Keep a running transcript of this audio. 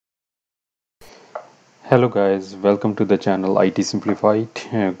Hello guys, welcome to the channel IT Simplified.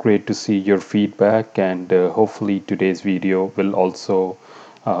 Great to see your feedback and hopefully today's video will also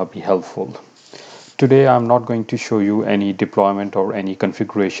be helpful. Today I'm not going to show you any deployment or any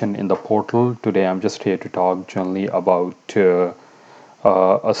configuration in the portal. Today I'm just here to talk generally about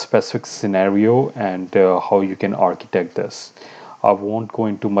a specific scenario and how you can architect this. I won't go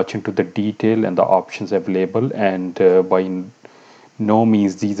into much into the detail and the options available, and by no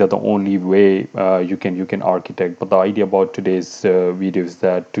means these are the only way you can architect. But the idea about today's video is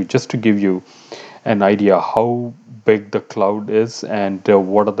that to give you an idea how big the cloud is and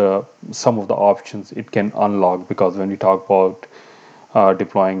what are the some of the options it can unlock, because when we talk about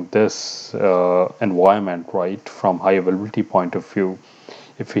deploying this environment, right, from high availability point of view,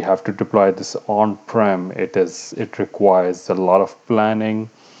 if we have to deploy this on-prem, it requires a lot of planning.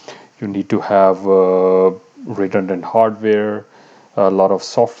 You need to have redundant hardware, a lot of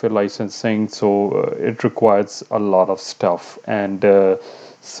software licensing, so it requires a lot of stuff, and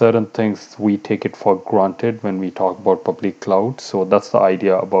certain things we take it for granted when we talk about public cloud. So that's the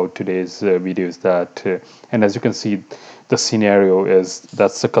idea about today's video, is that and as you can see, the scenario is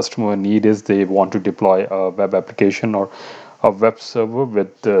that's the customer need is they want to deploy a web application or a web server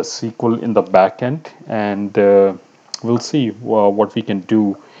with SQL in the backend, and we'll see what we can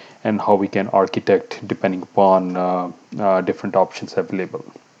do and how we can architect depending upon different options available.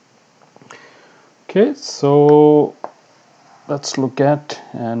 Okay, so let's look at,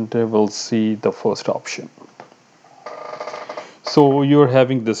 and we'll see the first option. So you're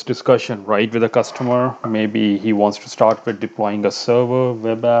having this discussion, right, with a customer. Maybe he wants to start with deploying a server,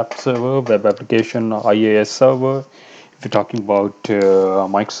 web app server, web application, IaaS server. If you're talking about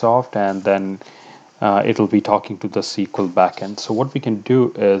Microsoft, and then it'll be talking to the SQL backend. So what we can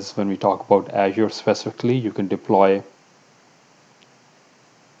do is, when we talk about Azure specifically, you can deploy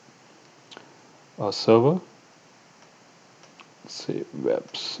a server, say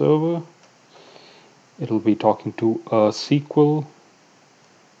web server. It'll be talking to a SQL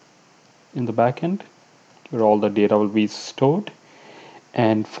in the backend where all the data will be stored.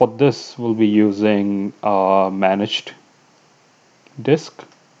 And for this, we'll be using a managed disk,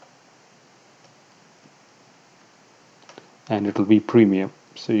 and it'll be premium,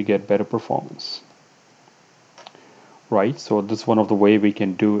 so you get better performance. Right, so this is one of the way we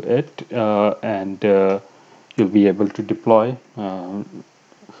can do it, and you'll be able to deploy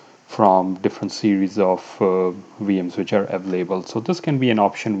from different series of VMs which are available. So this can be an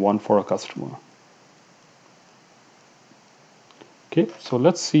option one for a customer. Okay, so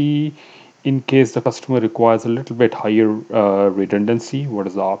let's see, in case the customer requires a little bit higher redundancy, what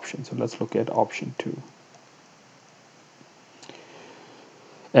is the option? So let's look at option 2.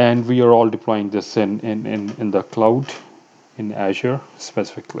 And we are all deploying this in the cloud, in Azure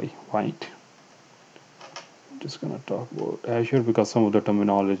specifically, right? I'm just going to talk about Azure because some of the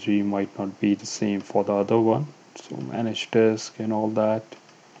terminology might not be the same for the other one. So managed disk and all that,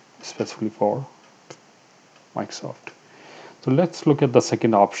 specifically for Microsoft. So let's look at the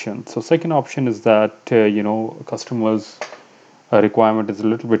second option. So second option is that customers requirement is a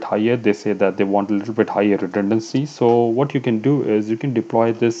little bit higher. They say that they want a little bit higher redundancy. So what you can do is you can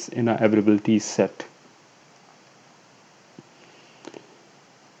deploy this in an availability set.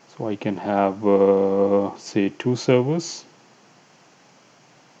 So I can have say 2 servers.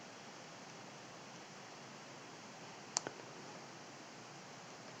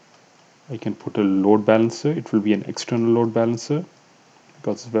 I can put a load balancer. It will be an external load balancer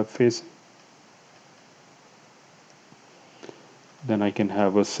because it's web facing. Then I can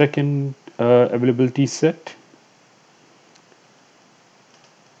have a second availability set.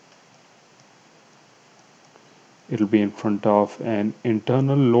 It'll be in front of an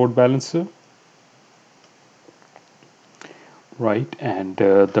internal load balancer, right, and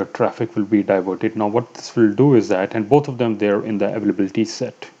the traffic will be diverted. Now what this will do is that, and both of them they're in the availability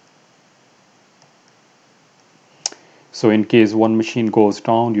set. So in case one machine goes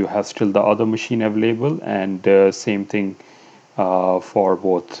down, you have still the other machine available, and same thing for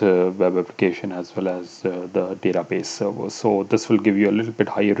both web application as well as the database server. So this will give you a little bit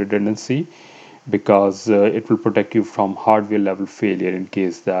higher redundancy, because it will protect you from hardware level failure in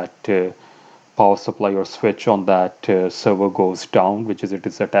case that power supply or switch on that server goes down, which is it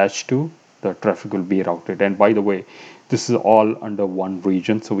is attached to, the traffic will be routed. And by the way, this is all under one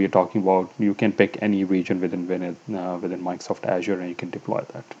region, so we are talking about you can pick any region within Microsoft Azure and you can deploy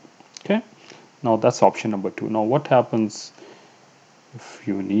that. Okay, now that's option number 2. Now what happens if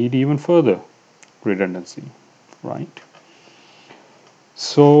you need even further redundancy, right?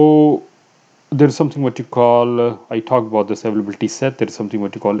 So there's something what you call, I talked about this availability set, there's something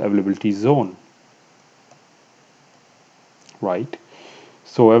what you call availability zone. right?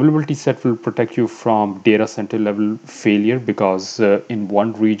 So availability set will protect you from data center level failure because in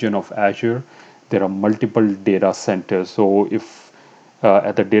one region of Azure, there are multiple data centers. So if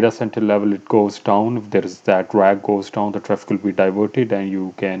at the data center level it goes down, if there is that rack goes down, the traffic will be diverted and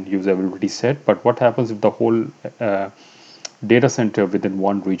you can use availability set. But what happens if the whole data center within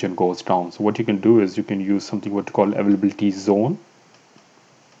one region goes down? So what you can do is you can use something what you call availability zone.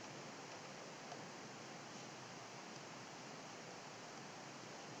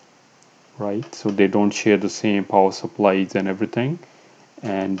 Right, so they don't share the same power supplies and everything,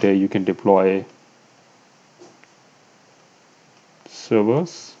 and you can deploy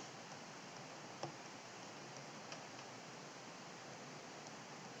servers,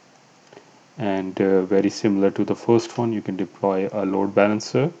 and very similar to the first one, you can deploy a load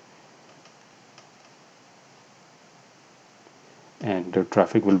balancer, and the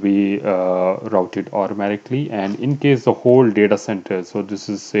traffic will be routed automatically. And in case the whole data center, so this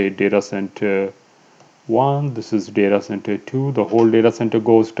is say data center 1, this is data center 2, the whole data center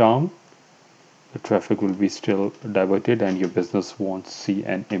goes down, the traffic will be still diverted and your business won't see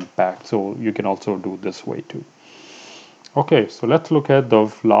an impact. So you can also do this way too. Okay, so let's look at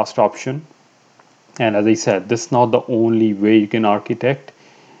the last option. And as I said, this is not the only way you can architect.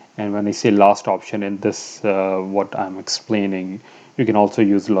 And when I say last option in this, what I'm explaining, you can also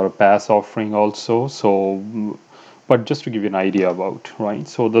use a lot of PaaS offering also. So, but just to give you an idea about, right?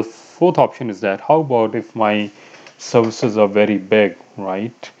 So the fourth option is that how about if my services are very big,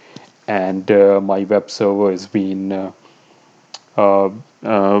 right? And my web server is being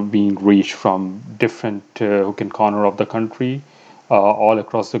reached from different hook and corner of the country, all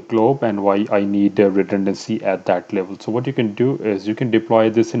across the globe, and why I need redundancy at that level. So what you can do is you can deploy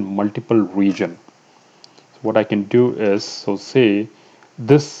this in multiple region. So what I can do is, so say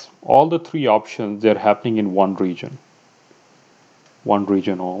this, all the three options, they're happening in one region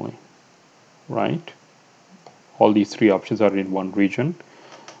only, right? All these three options are in one region.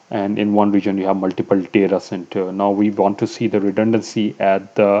 And in one region you have multiple data center. Now we want to see the redundancy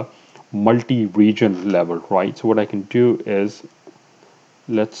at the multi-region level, right? So what I can do is,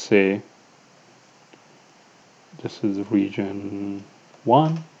 let's say this is region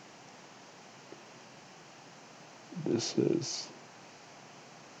 1, this is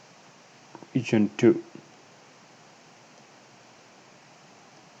region 2.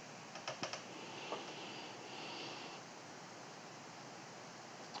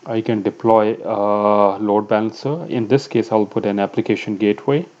 I can deploy a load balancer. In this case, I'll put an application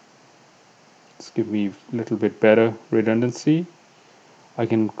gateway. Let's give me a little bit better redundancy. I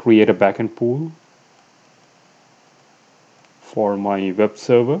can create a backend pool for my web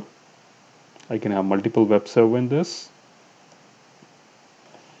server. I can have multiple web server in this.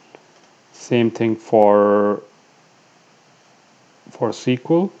 Same thing for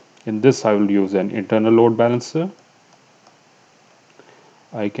SQL. In this, I will use an internal load balancer.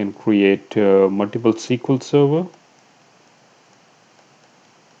 I can create multiple SQL server.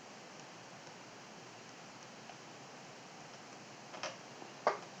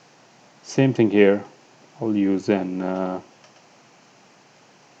 Same thing here. I'll use an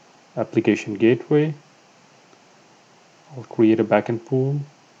application gateway. I'll create a backend pool.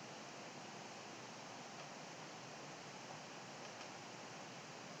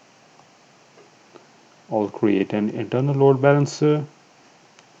 I'll create an internal load balancer.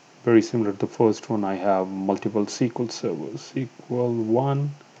 Very similar to the first one, I have multiple SQL servers. SQL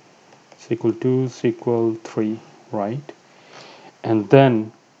 1, SQL 2, SQL 3, right? And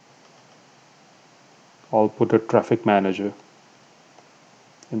then I'll put a traffic manager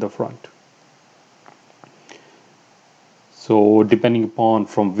in the front. So depending upon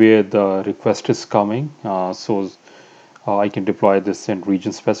from where the request is coming, I can deploy this in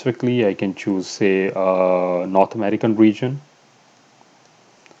region specifically. I can choose, say, North American region.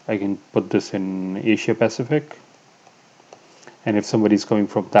 I can put this in Asia Pacific. And if somebody is coming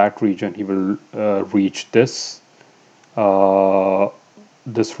from that region, he will reach uh,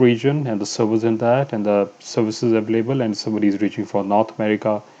 this region and the servers in that and the services available. And if somebody is reaching for North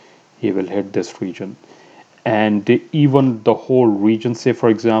America, he will hit this region. And even the whole region, say for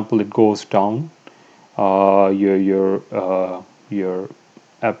example, it goes down, your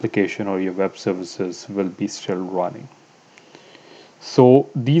application or your web services will be still running. So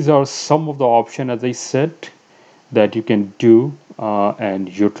these are some of the options, as I said, that you can do and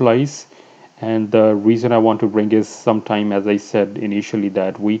utilize. And the reason I want to bring is sometime, as I said initially,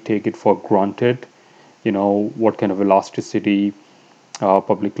 that we take it for granted, what kind of elasticity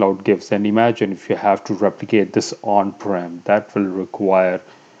public cloud gives. And imagine if you have to replicate this on-prem, that will require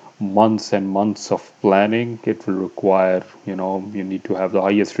months and months of planning. It will require, you need to have the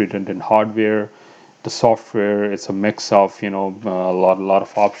highest redundant hardware. The software, it's a mix of, a lot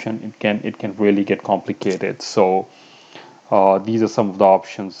of option. It can really get complicated. So these are some of the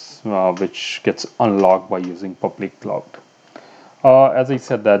options which gets unlocked by using public cloud. As I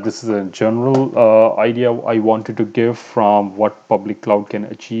said, that this is a general idea I wanted to give from what public cloud can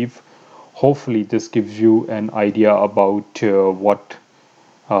achieve. Hopefully, this gives you an idea about what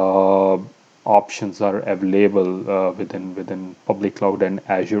uh, options are available within public cloud and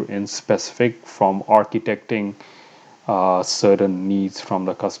Azure in specific, from architecting certain needs from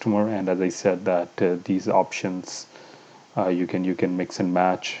the customer. And as I said, that these options you can mix and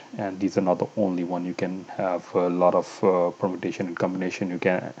match, and these are not the only one. You can have a lot of permutation and combination.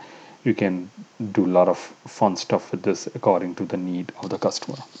 You can do a lot of fun stuff with this according to the need of the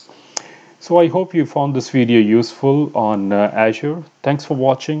customer. So I hope you found this video useful on Azure. Thanks for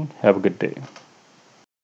watching. Have a good day.